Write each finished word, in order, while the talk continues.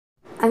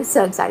I'm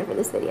so excited for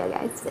this video,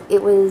 guys.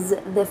 It was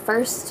the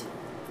first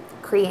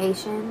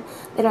creation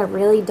that I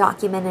really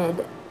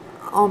documented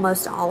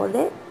almost all of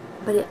it,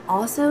 but it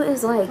also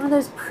is like one of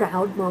those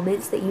proud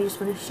moments that you just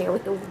want to share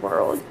with the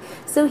world.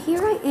 So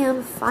here I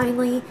am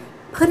finally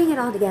putting it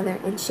all together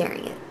and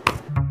sharing it.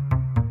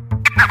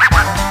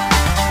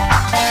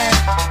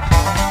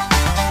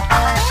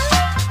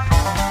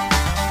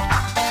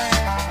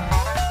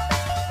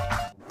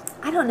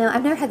 I don't know,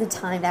 I've never had the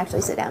time to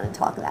actually sit down and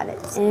talk about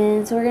it.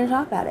 And so we're going to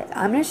talk about it.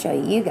 I'm going to show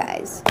you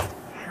guys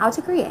how to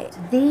create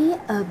the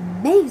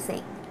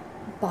amazing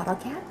bottle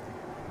cap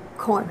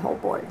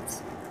cornhole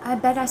boards. I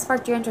bet I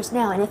sparked your interest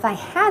now, and if I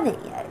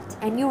haven't yet,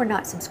 and you are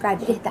not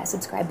subscribed, hit that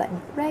subscribe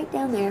button right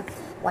down there.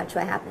 Watch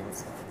what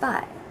happens.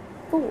 5,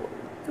 4,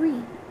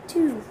 3,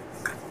 2.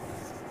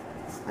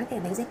 Aren't they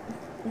amazing?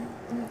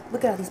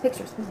 Look at all these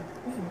pictures.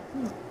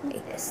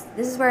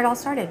 This is where it all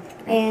started.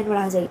 And when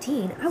I was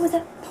 18, I was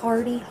a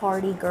party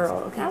hardy girl.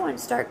 Okay, I wanted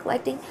to start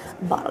collecting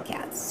bottle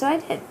caps, so I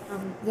did.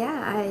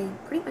 Yeah, I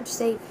pretty much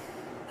saved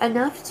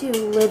enough to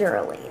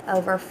literally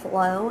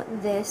overflow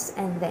this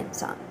and then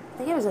some. I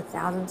think it was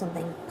 1,000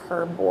 something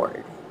per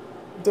board.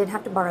 Did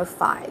have to borrow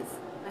 5.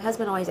 My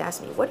husband always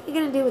asks me, what are you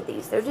going to do with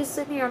these? They're just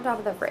sitting here on top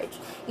of the fridge.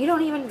 You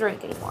don't even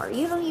drink anymore.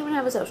 You don't even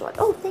have a social life.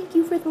 Oh, thank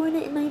you for throwing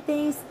it in my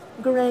face,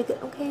 Greg.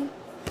 Okay.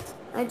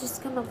 I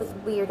just come up with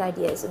weird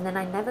ideas, and then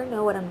I never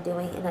know what I'm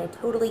doing, and I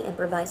totally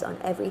improvise on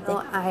everything.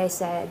 So I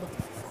said,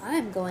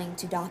 I'm going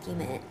to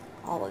document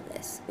all of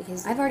this,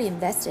 because I've already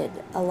invested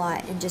a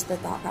lot in just the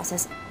thought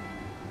process.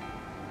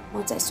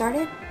 Once I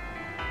started,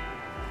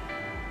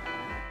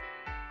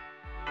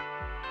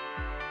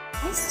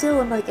 I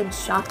still am like in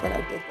shock that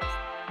I did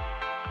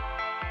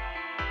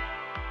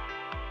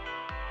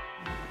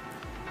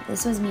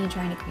this. This was me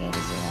trying to create a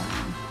zero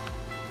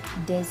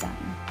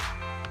design.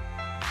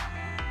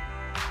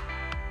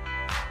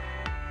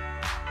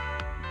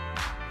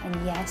 And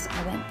yes,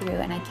 I went through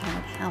and I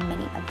counted how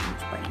many of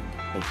each brand,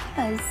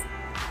 because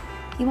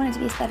if you want it to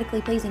be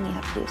aesthetically pleasing, you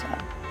have to do so.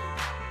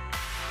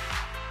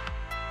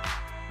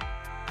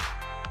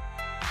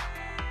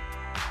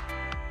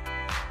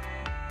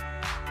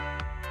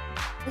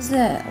 This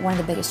is one of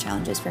the biggest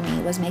challenges for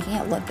me, was making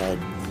it look good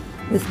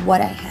with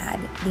what I had,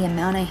 the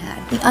amount I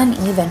had. The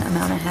uneven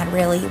amount I had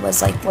really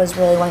was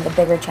really one of the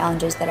bigger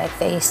challenges that I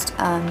faced,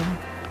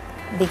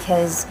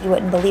 because you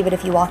wouldn't believe it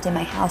if you walked in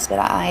my house, but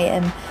I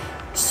am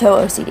so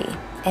OCD,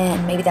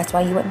 and maybe that's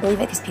why you wouldn't believe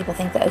it, because people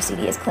think that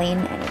OCD is clean,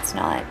 and it's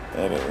not.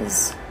 It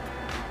is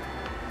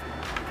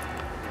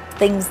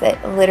things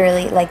that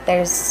literally, like,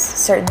 there's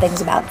certain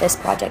things about this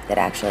project that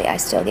actually I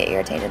still get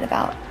irritated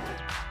about.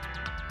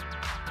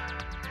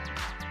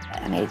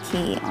 I made a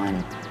key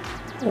on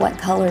what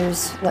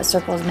colors, what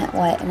circles meant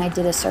what, and I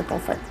did a circle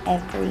for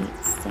every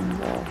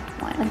single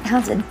one.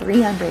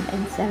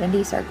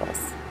 1,370 circles.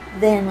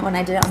 Then when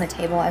I did it on the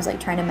table, I was like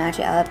trying to match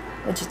it up,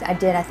 which I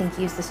did, I think,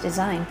 use this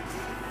design.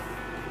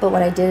 But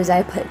what I did is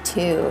I put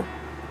 2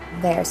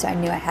 there, so I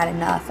knew I had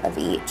enough of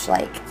each,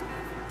 like,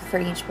 for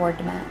each board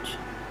to match.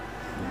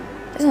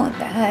 Doesn't look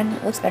bad.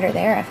 It looks better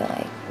there, I feel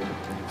like.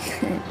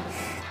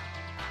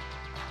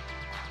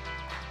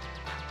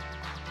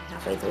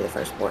 Halfway through the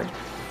first board,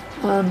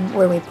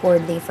 where we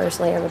poured the first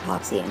layer of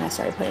epoxy, and I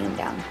started putting them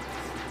down.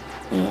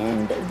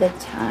 And the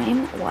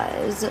time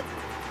was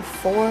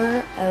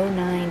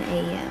 4:09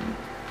 a.m.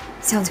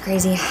 Sounds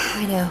crazy,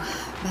 I know,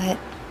 but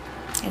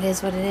it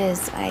is what it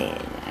is.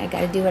 I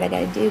gotta do what I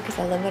gotta do, because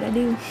I love what I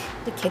do.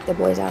 To kick the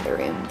boys out of the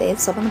room. They had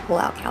slept on the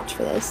pull-out couch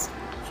for this,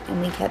 and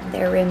we kept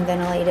their room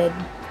ventilated,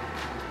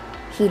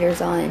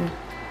 heaters on.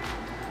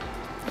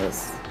 It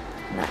was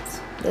nuts.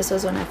 This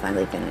was when I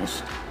finally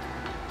finished.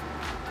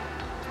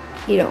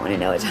 You don't want to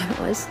know what time it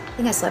was. I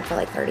think I slept for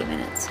like 30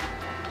 minutes.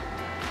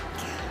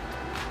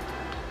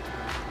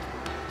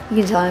 You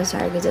can tell I was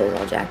tired because it was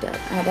all jacked up.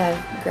 I had to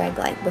have Greg,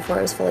 like, before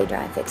it was fully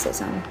dry, fix it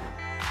some.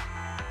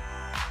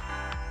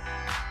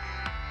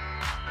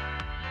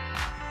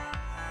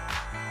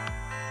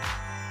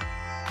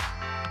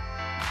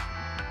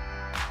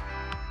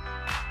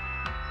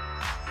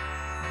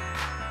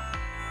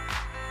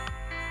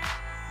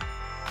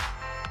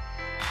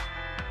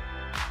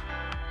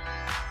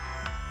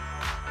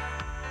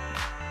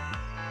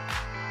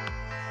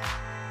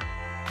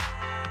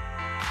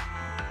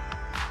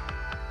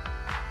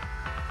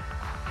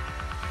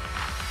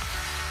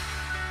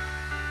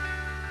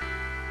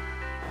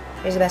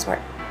 Here's the best part.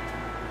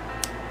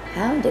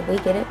 How did we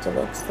get it to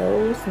look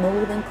so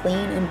smooth and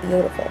clean and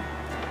beautiful?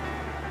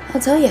 I'll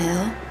tell you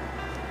how.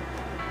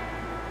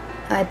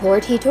 I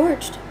poured, he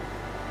torched.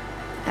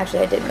 Actually,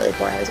 I didn't really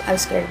pour. I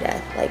was scared to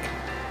death. Like,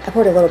 I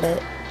poured a little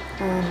bit.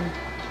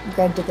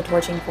 Greg did the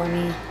torching for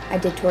me. I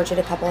did torch it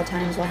a couple of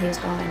times while he was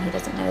gone. He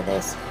doesn't know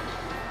this.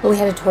 But we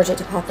had to torch it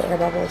to pop the air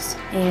bubbles.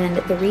 And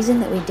the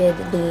reason that we did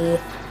the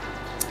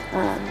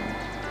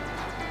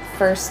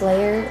first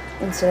layer,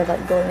 instead of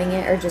like gluing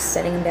it or just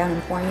setting them down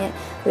and pouring it,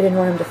 we didn't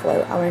want them to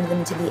float. I wanted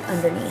them to be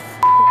underneath.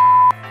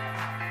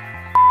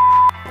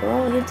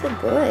 Girl, you did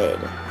good.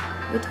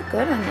 You did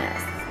good on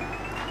this.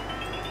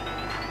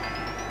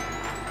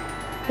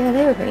 Yeah,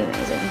 they were pretty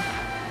amazing.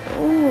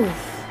 Ooh.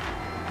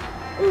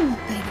 Ooh,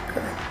 baby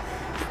girl.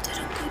 You did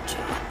a good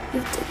job.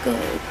 You did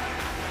good.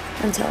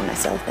 I'm telling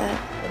myself that.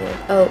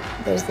 Oh,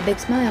 there's the big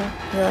smile.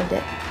 He loved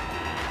it.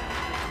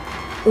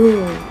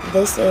 Ooh,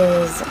 this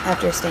is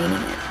after staining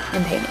it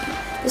and painting it.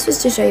 This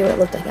was to show you what it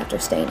looked like after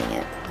staining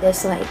it.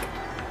 This, like,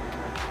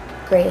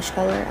 grayish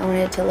color. I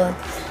wanted it to look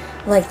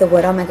like the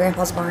wood on my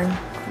grandpa's barn.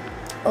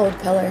 Old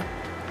color.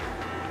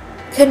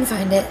 Couldn't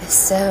find it,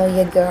 so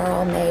your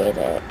girl made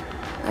it.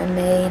 I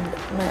made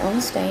my own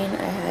stain.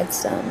 I had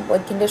some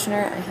wood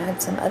conditioner. I had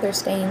some other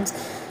stains.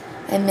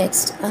 I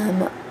mixed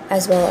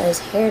as well as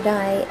hair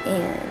dye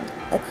and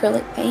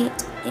acrylic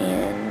paint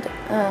and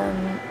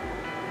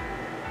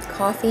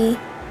coffee.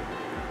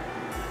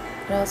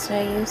 What else did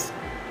I use?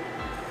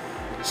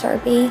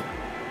 Sharpie.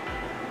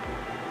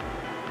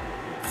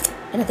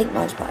 And I think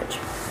Mod Podge.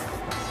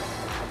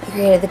 I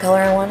created the color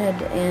I wanted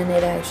and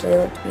it actually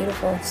looked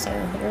beautiful, so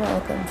you're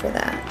welcome for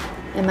that.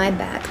 And my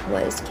back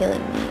was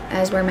killing me,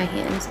 as were my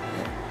hands.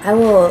 I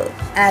will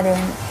add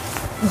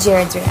in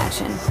Jared's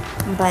reaction,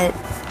 but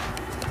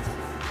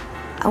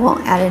I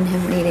won't add in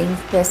him reading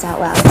this out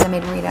loud because I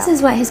made him read out. This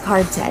is what his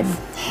card said.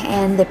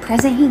 And the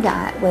present he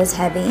got was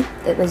heavy.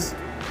 It was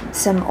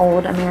some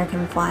old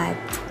American flag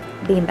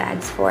bean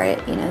bags for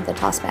it, you know, the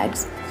toss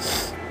bags.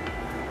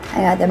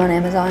 I got them on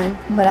Amazon,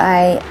 but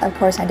I, of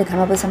course, had to come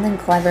up with something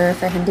clever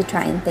for him to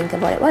try and think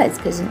of what it was,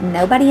 because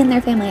nobody in their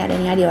family had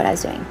any idea what I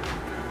was doing.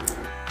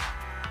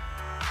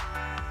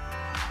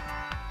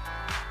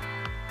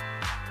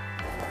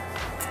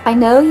 I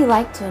know you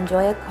like to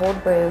enjoy a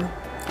cold brew,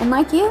 and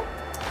like you,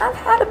 I've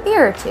had a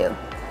beer or two.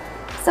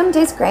 Some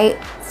taste great,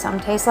 some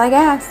taste like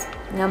ass.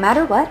 No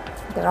matter what,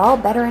 they're all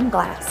better in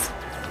glass.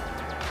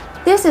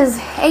 This is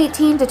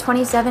 18 to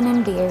 27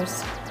 in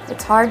beers.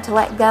 It's hard to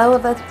let go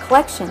of a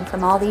collection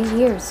from all these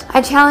years.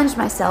 I challenged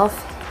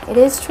myself. It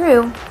is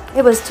true.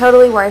 It was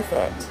totally worth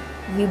it.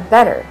 You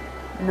better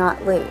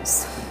not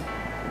lose.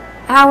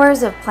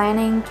 Hours of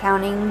planning,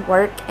 counting,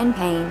 work, and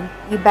pain.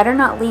 You better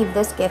not leave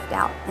this gift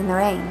out in the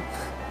rain.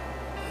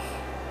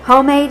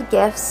 Homemade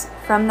gifts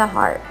from the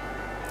heart.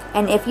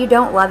 And if you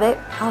don't love it,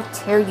 I'll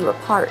tear you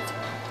apart.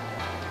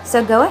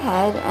 So go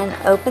ahead and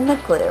open the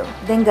clue,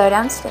 then go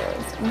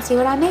downstairs and see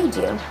what I made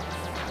you.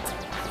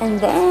 And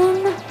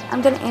then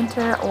I'm going to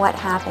enter what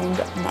happened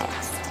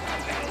next.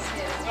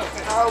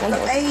 Oh,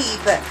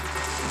 babe.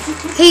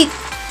 Hey,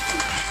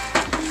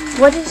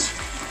 what is...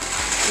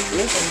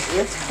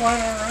 It's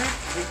quite alright.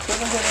 We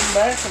couldn't get him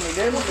back and we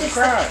didn't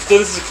cry. So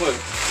this is a clue.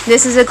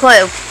 This is a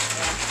clue.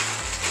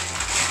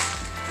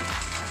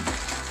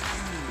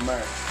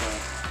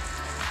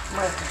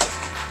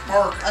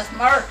 That's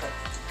Martha.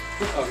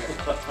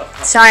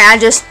 Okay. Sorry, I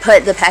just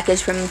put the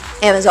package from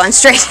Amazon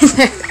straight in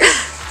there.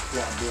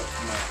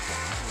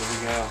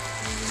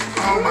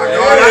 Oh my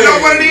God, I know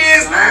what it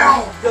is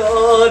now.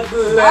 God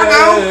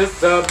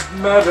bless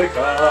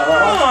America.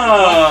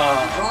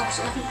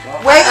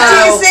 Wait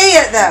till you see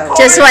it though.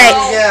 Just wait.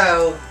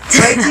 Yo,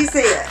 wait till you see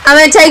it. I'm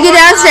going to take you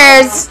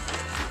downstairs.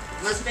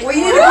 Well,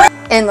 you need to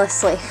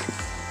Endlessly.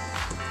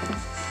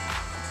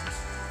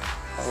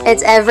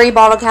 It's every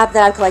bottle cap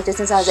that I've collected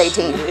since I was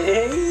 18.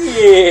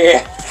 Yeah.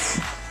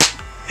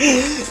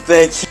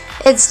 Thank you.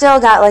 It's still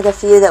got like a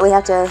few that we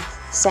have to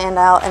sand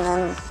out and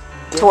then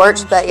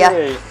torch, but yeah.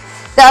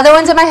 The other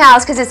one's at my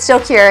house because it's still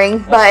curing,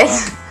 but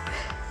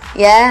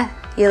yeah,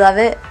 you love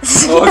it.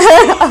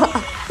 Okay.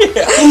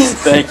 Yeah.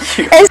 Thank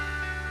you.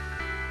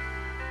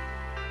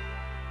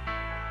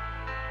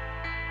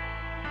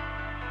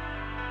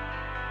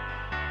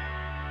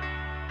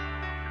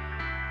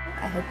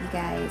 I hope you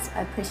guys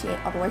appreciate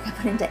all the work I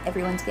put into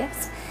everyone's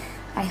gifts.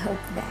 I hope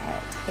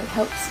that it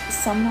helps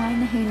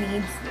someone who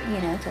needs, you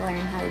know, to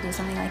learn how to do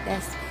something like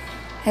this.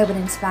 I hope it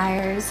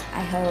inspires.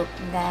 I hope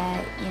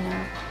that, you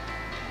know,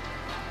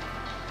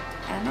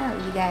 I don't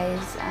know, you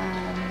guys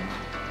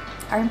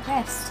are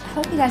impressed. I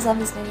hope you guys love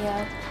this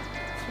video.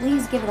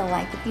 Please give it a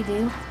like if you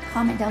do.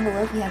 Comment down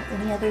below if you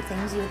have any other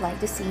things you would like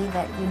to see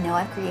that you know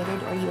I've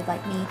created or you would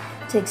like me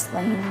to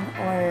explain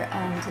or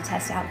to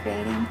test out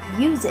creating.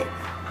 Use it.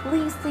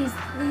 Please, please,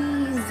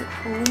 please,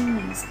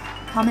 please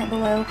comment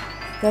below.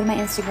 Go to my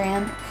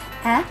Instagram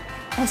at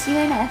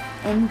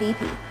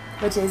SUNFMVP,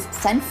 which is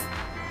Sunf,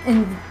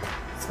 and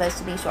it's supposed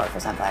to be short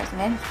for Sunflowers and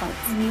Vantage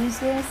Points. Use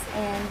this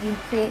and you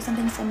create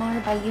something similar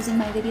by using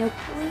my video.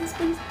 Please,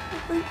 please,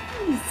 please,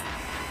 please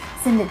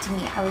send it to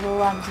me. I would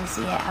love to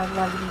see it. I would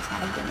love to be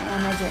tagged in it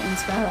and as your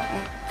inspo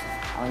and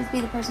always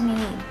be the person you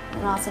need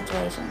in all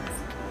situations.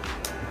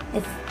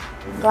 If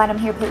glad I'm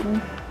here,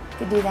 Putin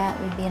could do that,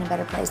 we'd be in a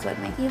better place,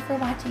 wouldn't we? Thank you for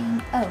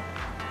watching. Oh,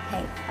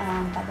 hey,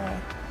 by the way,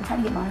 I'm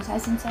trying to get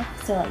monetized and stuff,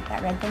 so like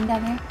that red thing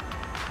down there,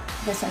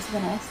 that starts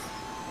with an S,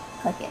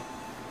 click it.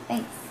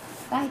 Thanks.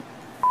 Bye.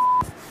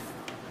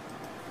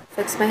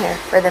 Fix my hair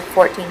for the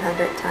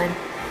 1400th time.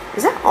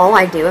 Is that all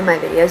I do in my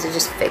videos is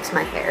just fix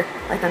my hair?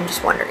 Like, I'm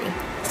just wondering.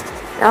 Is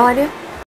that all I do?